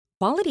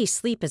Quality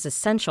sleep is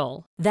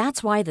essential.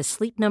 That's why the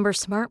Sleep Number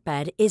Smart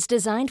Bed is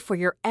designed for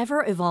your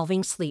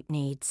ever-evolving sleep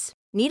needs.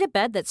 Need a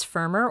bed that's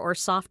firmer or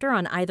softer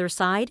on either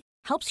side?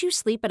 Helps you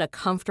sleep at a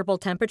comfortable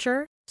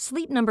temperature?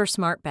 Sleep Number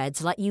Smart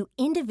Beds let you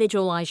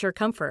individualize your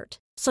comfort,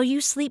 so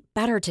you sleep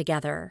better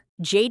together.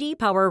 J.D.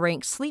 Power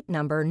ranks Sleep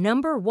Number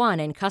number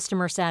 1 in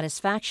customer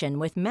satisfaction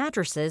with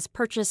mattresses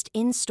purchased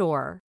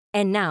in-store.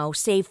 And now,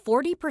 save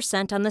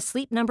 40% on the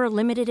Sleep Number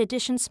Limited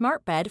Edition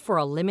Smart Bed for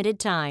a limited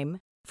time.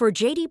 For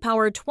J.D.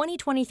 Power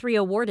 2023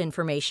 award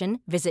information,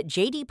 visit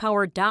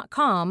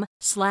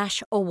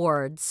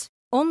jdpower.com/awards.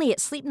 Only at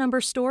Sleep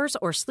Number stores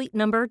or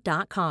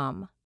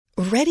sleepnumber.com.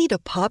 Ready to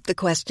pop the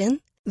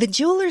question? The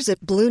jewelers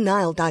at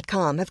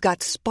BlueNile.com have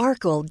got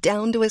sparkle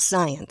down to a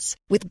science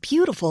with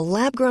beautiful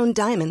lab-grown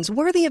diamonds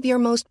worthy of your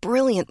most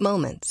brilliant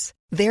moments.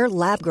 Their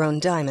lab-grown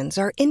diamonds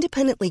are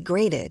independently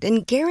graded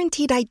and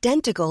guaranteed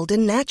identical to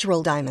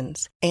natural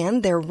diamonds,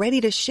 and they're ready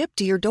to ship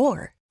to your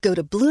door. Go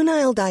to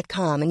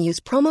BlueNile.com and use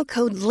promo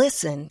code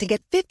LISTEN to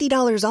get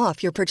 $50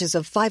 off your purchase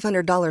of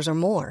 $500 or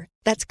more.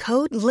 That's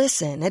code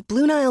LISTEN at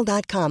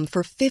BlueNile.com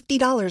for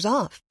 $50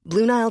 off.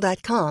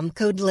 BlueNile.com,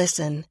 code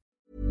LISTEN.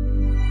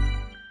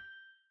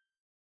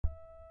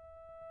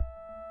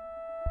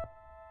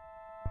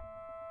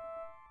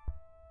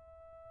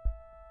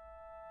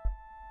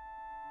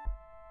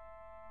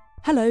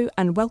 Hello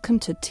and welcome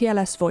to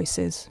TLS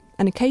Voices,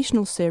 an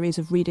occasional series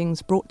of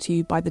readings brought to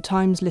you by the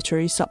Times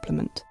Literary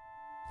Supplement.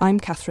 I'm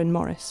Catherine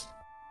Morris.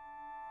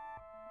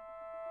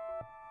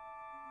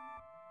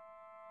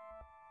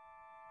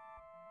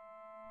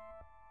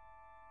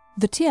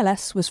 The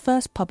TLS was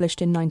first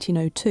published in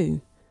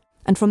 1902,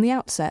 and from the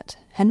outset,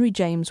 Henry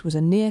James was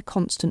a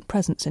near-constant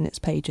presence in its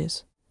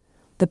pages.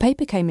 The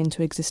paper came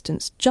into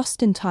existence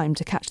just in time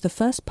to catch the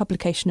first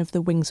publication of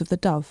The Wings of the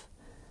Dove.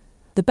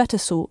 The Better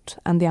Sort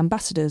and The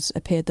Ambassadors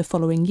appeared the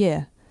following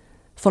year,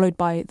 followed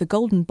by The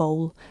Golden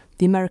Bowl,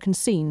 The American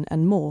Scene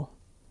and more.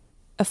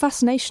 A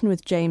fascination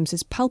with James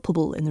is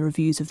palpable in the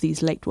reviews of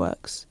these late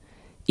works,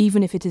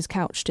 even if it is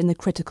couched in the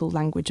critical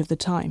language of the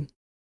time.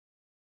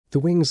 The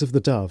Wings of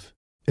the Dove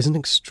is an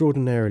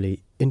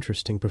extraordinarily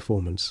interesting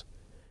performance.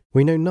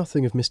 We know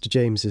nothing of Mr.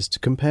 James's to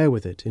compare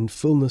with it in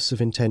fullness of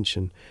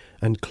intention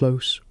and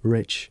close,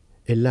 rich,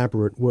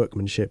 elaborate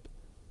workmanship,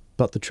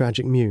 but the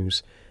Tragic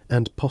Muse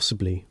and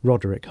possibly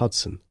Roderick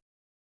Hudson.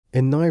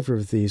 In neither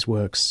of these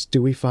works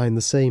do we find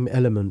the same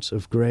element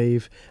of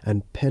grave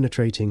and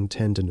penetrating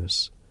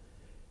tenderness.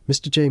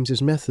 Mr.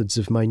 James's methods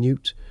of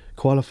minute,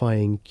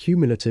 qualifying,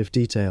 cumulative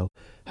detail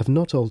have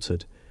not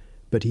altered,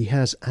 but he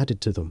has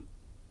added to them.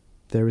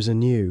 There is a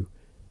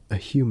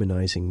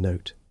humanising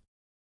note.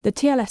 The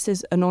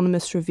TLS's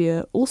anonymous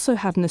reviewer also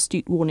had an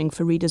astute warning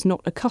for readers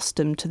not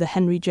accustomed to the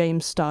Henry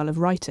James style of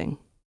writing.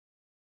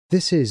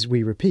 This is,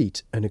 we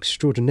repeat, an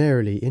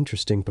extraordinarily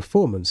interesting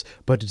performance,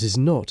 but it is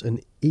not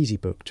an easy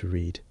book to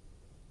read.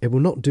 It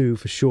will not do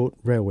for short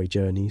railway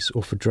journeys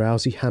or for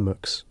drowsy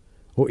hammocks,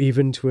 or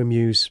even to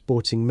amuse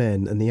sporting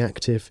men and the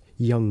active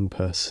young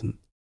person.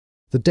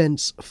 The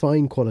dense,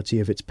 fine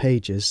quality of its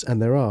pages,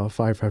 and there are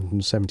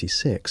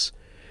 576,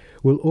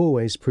 will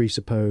always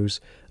presuppose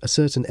a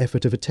certain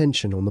effort of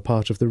attention on the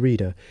part of the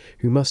reader,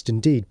 who must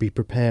indeed be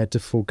prepared to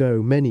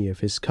forego many of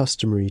his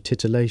customary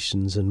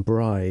titillations and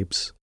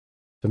bribes.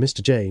 For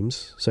Mr.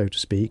 James, so to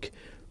speak,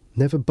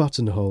 never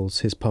buttonholes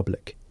his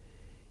public.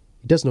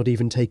 He does not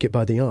even take it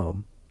by the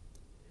arm.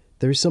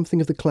 There is something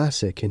of the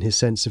classic in his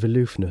sense of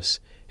aloofness,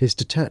 his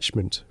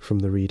detachment from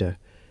the reader,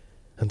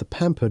 and the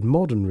pampered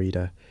modern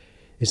reader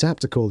is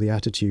apt to call the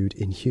attitude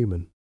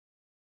inhuman.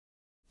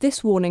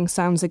 This warning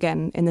sounds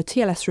again in the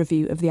TLS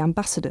review of The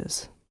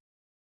Ambassadors.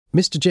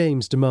 Mr.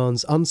 James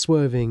demands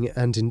unswerving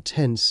and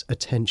intense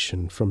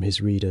attention from his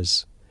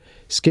readers.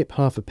 Skip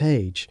half a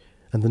page,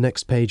 and the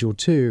next page or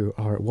two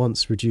are at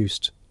once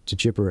reduced to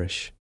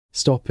gibberish.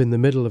 Stop in the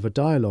middle of a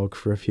dialogue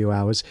for a few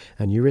hours,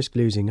 and you risk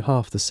losing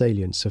half the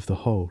salience of the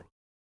whole.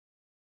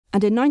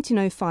 And in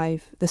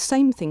 1905, the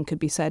same thing could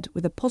be said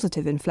with a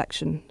positive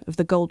inflection of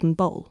The Golden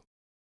Bowl.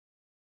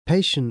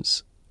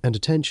 Patience and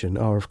attention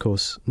are, of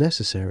course,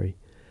 necessary.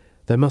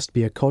 There must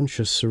be a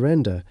conscious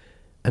surrender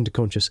and a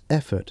conscious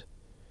effort.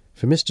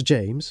 For Mr.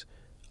 James,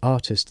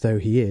 artist though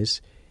he is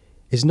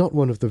not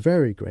one of the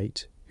very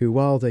great who,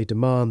 while they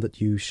demand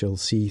that you shall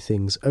see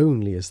things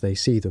only as they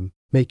see them,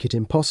 make it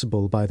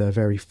impossible by their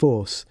very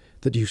force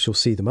that you shall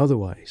see them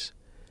otherwise.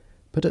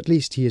 But at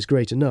least he is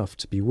great enough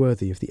to be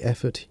worthy of the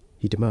effort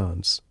he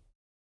demands.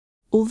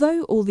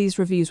 Although all these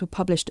reviews were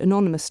published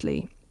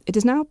anonymously, it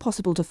is now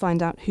possible to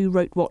find out who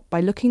wrote what by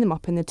looking them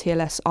up in the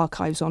TLS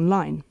archives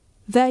online.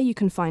 There you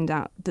can find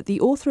out that the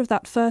author of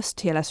that first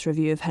TLS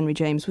review of Henry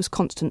James was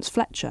Constance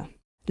Fletcher,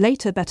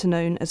 later better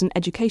known as an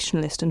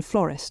educationalist and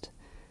florist,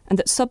 and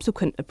that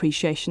subsequent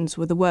appreciations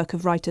were the work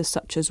of writers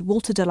such as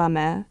Walter de la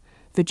Mare,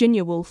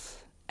 Virginia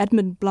Woolf,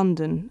 Edmund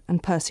Blunden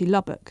and Percy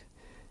Lubbock,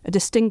 a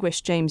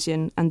distinguished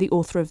Jamesian and the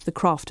author of The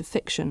Craft of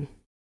Fiction.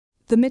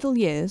 The Middle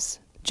Years,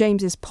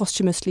 James's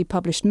posthumously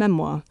published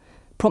memoir,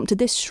 prompted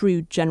this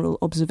shrewd general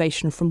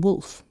observation from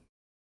Woolf.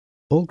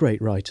 All great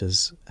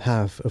writers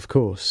have, of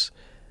course,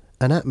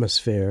 an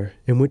atmosphere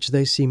in which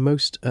they seem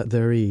most at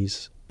their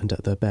ease and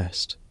at their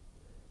best,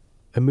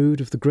 a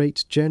mood of the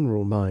great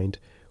general mind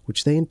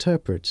which they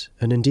interpret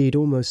and indeed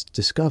almost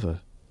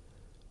discover,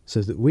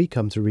 so that we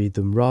come to read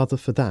them rather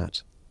for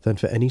that than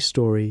for any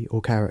story or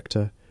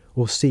character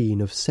or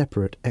scene of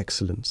separate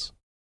excellence.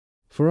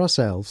 For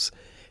ourselves,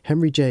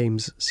 Henry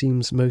James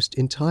seems most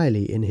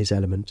entirely in his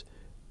element,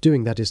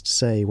 doing, that is to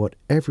say, what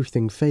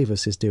everything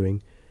favours his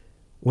doing,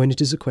 when it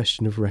is a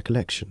question of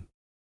recollection.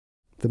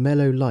 The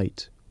mellow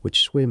light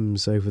which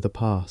swims over the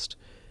past,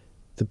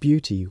 the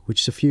beauty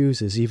which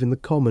suffuses even the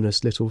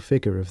commonest little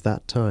figure of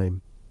that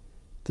time,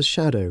 the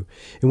shadow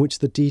in which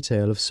the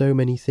detail of so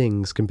many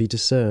things can be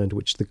discerned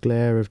which the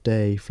glare of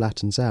day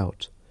flattens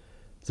out,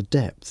 the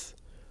depth,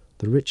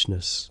 the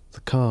richness,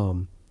 the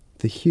calm,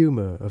 the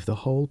humour of the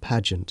whole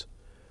pageant,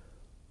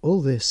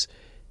 all this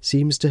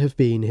seems to have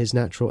been his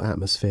natural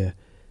atmosphere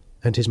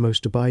and his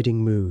most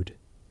abiding mood.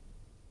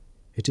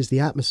 It is the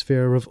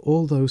atmosphere of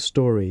all those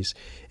stories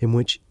in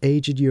which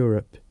aged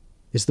Europe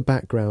is the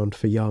background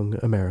for young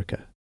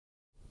America.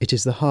 It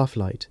is the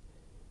half-light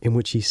in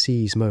which he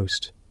sees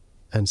most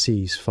and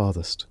sees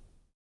farthest.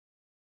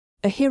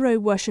 A hero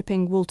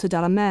worshipping Walter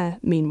Delamere,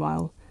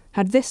 meanwhile,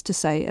 had this to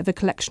say of a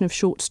collection of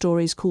short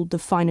stories called The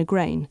Finer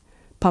Grain,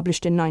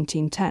 published in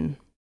 1910.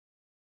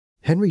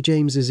 Henry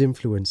James's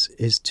influence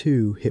is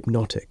too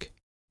hypnotic.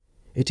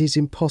 It is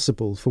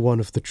impossible for one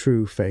of the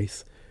true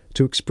faith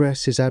to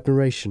express his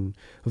admiration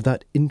of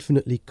that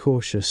infinitely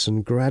cautious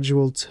and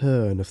gradual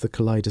turn of the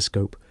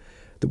kaleidoscope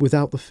that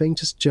without the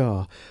faintest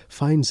jar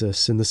finds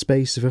us in the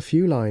space of a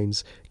few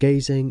lines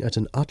gazing at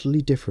an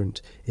utterly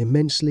different,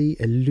 immensely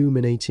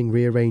illuminating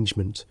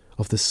rearrangement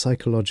of the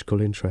psychological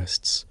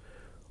interests,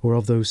 or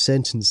of those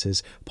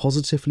sentences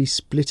positively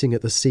splitting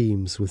at the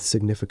seams with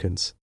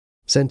significance.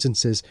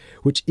 Sentences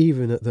which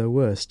even at their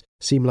worst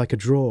seem like a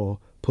drawer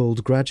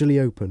pulled gradually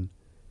open,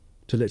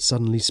 till it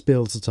suddenly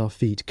spills at our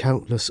feet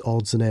countless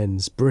odds and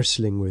ends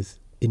bristling with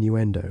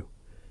innuendo.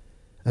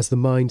 As the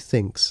mind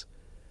thinks,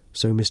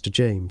 so Mr.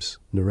 James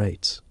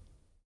narrates.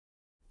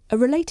 A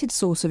related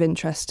source of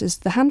interest is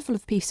the handful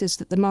of pieces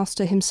that the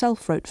master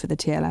himself wrote for the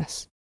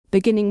TLS,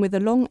 beginning with a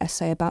long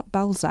essay about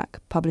Balzac,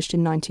 published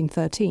in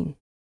 1913.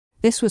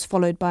 This was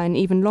followed by an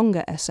even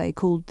longer essay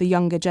called The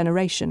Younger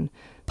Generation,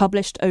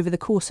 published over the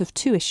course of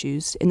 2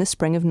 issues in the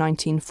spring of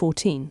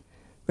 1914,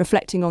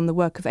 reflecting on the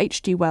work of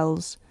H.G.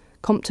 Wells,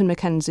 Compton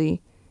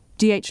Mackenzie,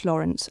 D.H.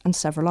 Lawrence and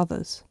several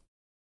others.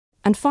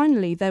 And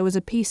finally there was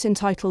a piece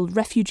entitled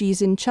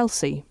Refugees in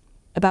Chelsea,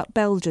 about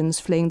Belgians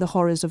fleeing the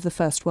horrors of the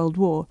First World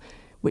War,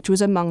 which was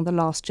among the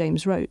last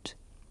James wrote.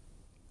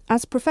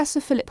 As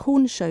Professor Philip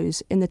Horne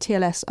shows in the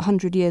TLS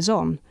 100 Years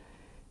On,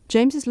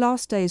 James's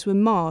last days were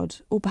marred,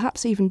 or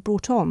perhaps even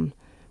brought on,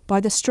 by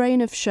the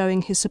strain of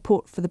showing his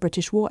support for the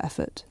British war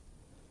effort.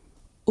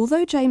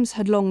 Although James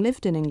had long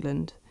lived in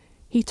England,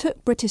 he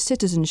took British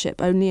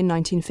citizenship only in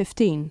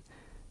 1915,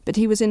 but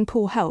he was in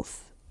poor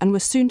health and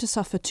was soon to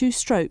suffer 2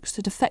 strokes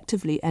that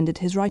effectively ended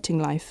his writing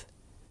life.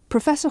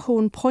 Professor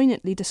Horne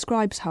poignantly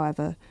describes,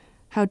 however,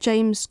 how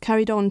James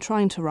carried on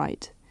trying to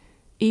write,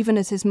 even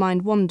as his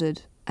mind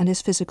wandered and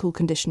his physical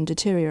condition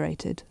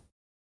deteriorated.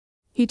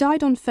 He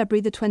died on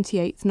February the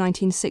 28th,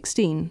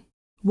 1916,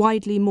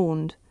 widely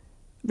mourned,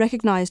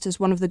 recognised as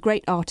one of the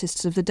great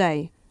artists of the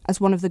day,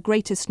 as one of the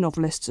greatest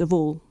novelists of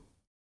all.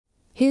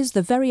 Here's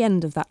the very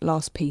end of that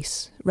last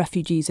piece,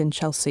 Refugees in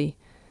Chelsea,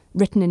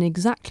 written in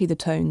exactly the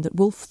tone that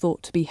Woolf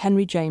thought to be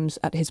Henry James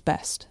at his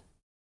best.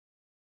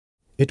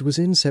 It was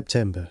in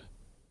September,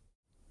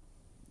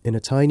 in a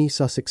tiny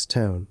Sussex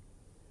town,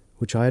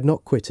 which I had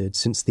not quitted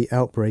since the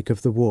outbreak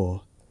of the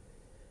war,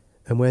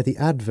 and where the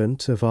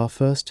advent of our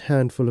first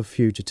handful of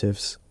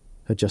fugitives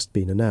had just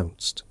been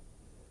announced.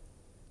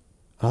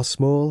 Our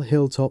small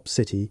hilltop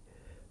city,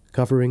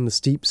 covering the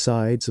steep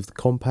sides of the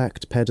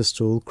compact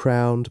pedestal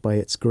crowned by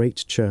its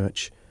great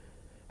church,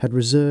 had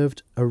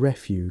reserved a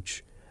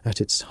refuge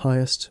at its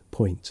highest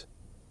point,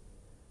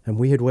 and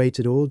we had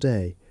waited all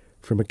day,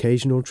 from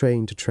occasional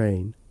train to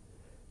train,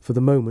 for the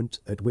moment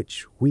at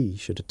which we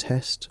should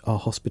attest our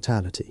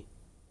hospitality.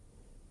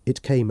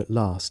 It came at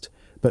last,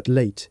 but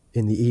late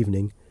in the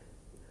evening,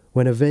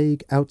 when a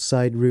vague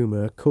outside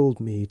rumour called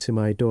me to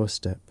my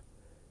doorstep,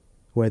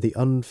 where the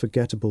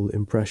unforgettable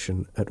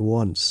impression at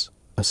once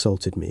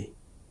assaulted me.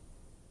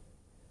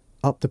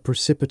 Up the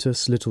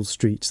precipitous little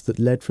streets that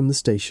led from the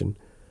station,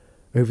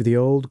 over the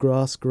old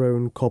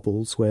grass-grown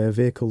cobbles where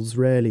vehicles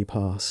rarely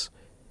pass,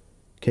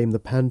 came the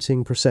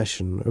panting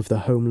procession of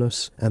the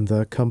homeless and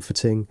the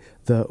comforting,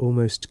 the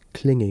almost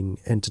clinging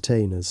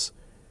entertainers,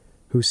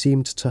 who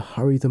seemed to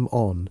hurry them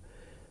on,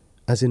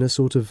 as in a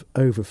sort of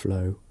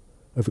overflow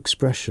of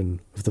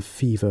expression of the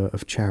fever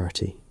of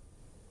charity.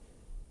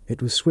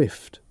 It was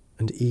swift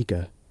and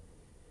eager,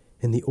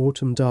 in the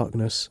autumn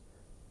darkness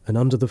and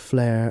under the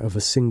flare of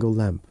a single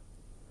lamp,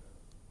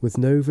 with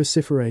no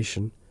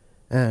vociferation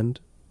and,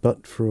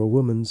 but for a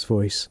woman's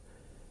voice,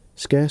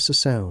 scarce a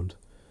sound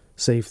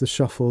save the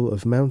shuffle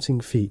of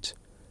mounting feet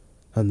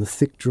and the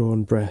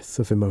thick-drawn breath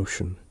of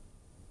emotion.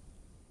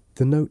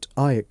 The note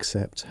I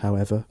accept,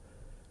 however,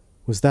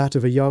 was that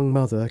of a young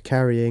mother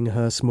carrying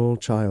her small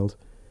child,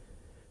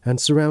 and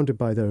surrounded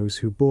by those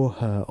who bore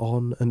her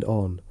on and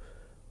on,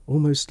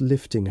 almost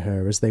lifting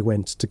her as they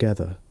went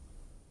together.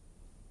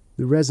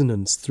 The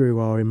resonance through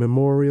our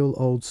immemorial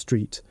old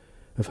street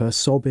of her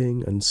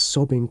sobbing and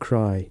sobbing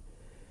cry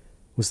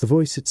was the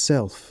voice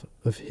itself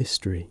of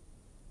history.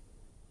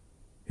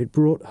 It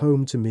brought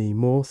home to me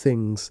more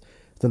things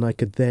than I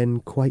could then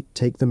quite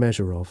take the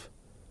measure of,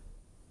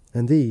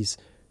 and these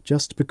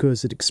just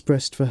because it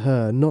expressed for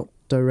her not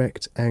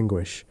direct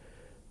anguish,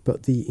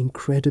 but the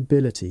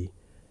incredibility,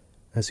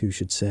 as who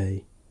should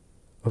say,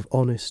 of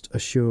honest,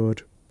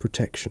 assured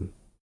protection.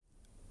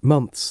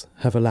 Months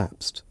have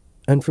elapsed,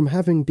 and from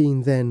having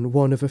been then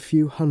one of a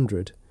few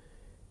hundred,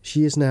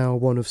 she is now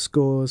one of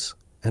scores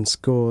and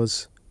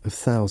scores of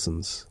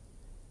thousands.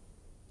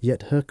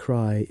 Yet her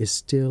cry is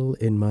still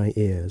in my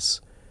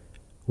ears,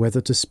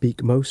 whether to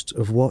speak most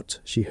of what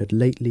she had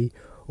lately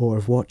or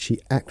of what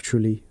she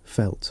actually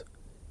felt.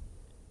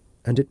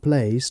 And it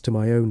plays, to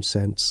my own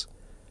sense,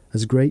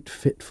 as great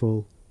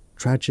fitful,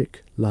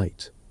 tragic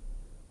light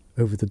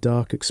over the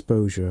dark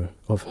exposure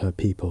of her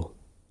people.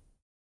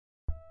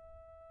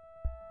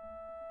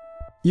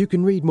 You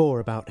can read more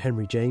about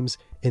Henry James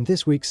in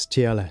this week's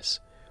TLS,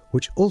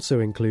 which also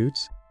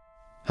includes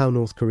how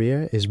North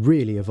Korea is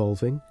really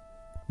evolving,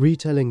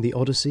 retelling the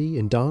Odyssey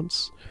in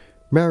dance,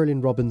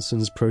 Marilynne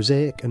Robinson's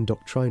prosaic and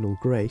doctrinal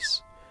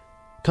grace,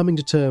 coming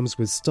to terms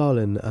with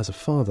Stalin as a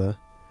father,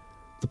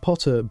 the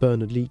potter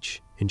Bernard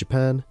Leach in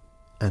Japan,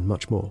 and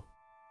much more.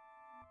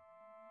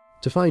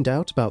 To find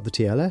out about the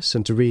TLS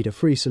and to read a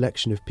free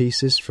selection of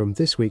pieces from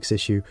this week's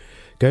issue,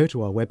 go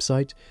to our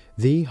website,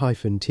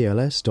 the-tls.co.uk.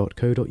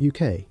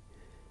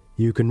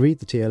 You can read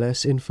the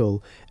TLS in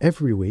full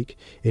every week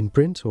in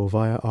print or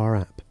via our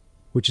app,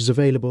 which is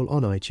available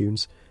on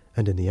iTunes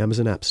and in the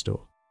Amazon App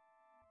Store.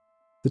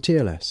 The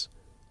TLS,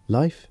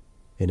 life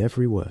in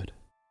every word.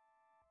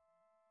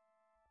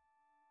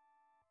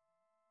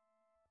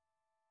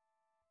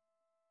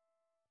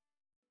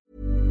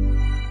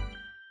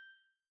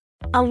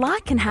 A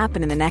lot can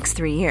happen in the next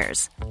 3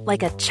 years.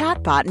 Like a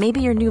chatbot may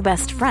be your new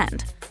best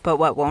friend. But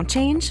what won't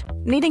change?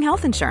 Needing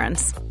health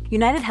insurance.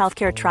 United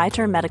Healthcare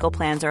Tri-Term Medical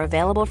Plans are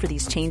available for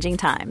these changing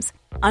times.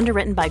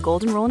 Underwritten by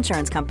Golden Rule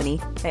Insurance Company,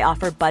 they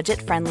offer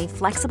budget-friendly,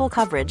 flexible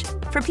coverage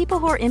for people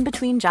who are in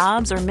between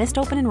jobs or missed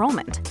open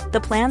enrollment.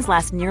 The plans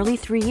last nearly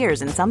 3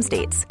 years in some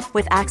states,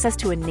 with access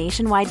to a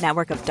nationwide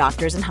network of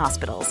doctors and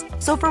hospitals.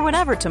 So for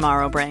whatever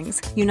tomorrow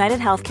brings, United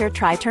Healthcare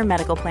Tri-Term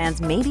Medical Plans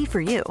may be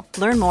for you.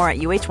 Learn more at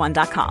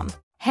uh1.com.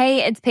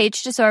 Hey, it's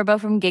Paige DeSorbo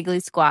from Giggly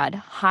Squad.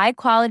 High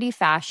quality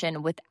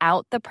fashion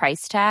without the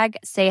price tag.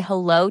 Say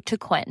hello to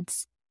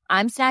Quince.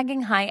 I'm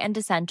snagging high-end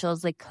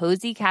essentials like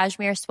cozy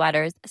cashmere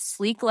sweaters,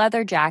 sleek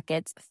leather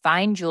jackets,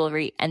 fine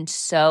jewelry, and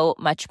so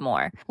much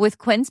more. With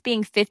Quince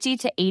being 50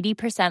 to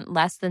 80%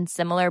 less than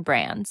similar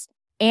brands.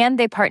 And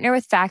they partner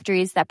with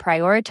factories that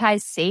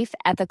prioritize safe,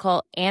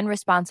 ethical, and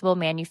responsible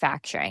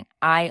manufacturing.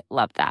 I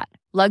love that.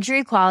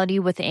 Luxury quality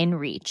within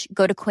reach.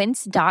 Go to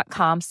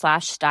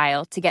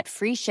quince.com/style to get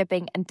free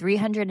shipping and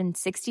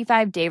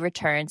 365-day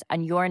returns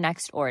on your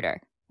next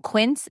order.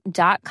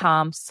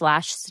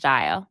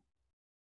 Quince.com/style.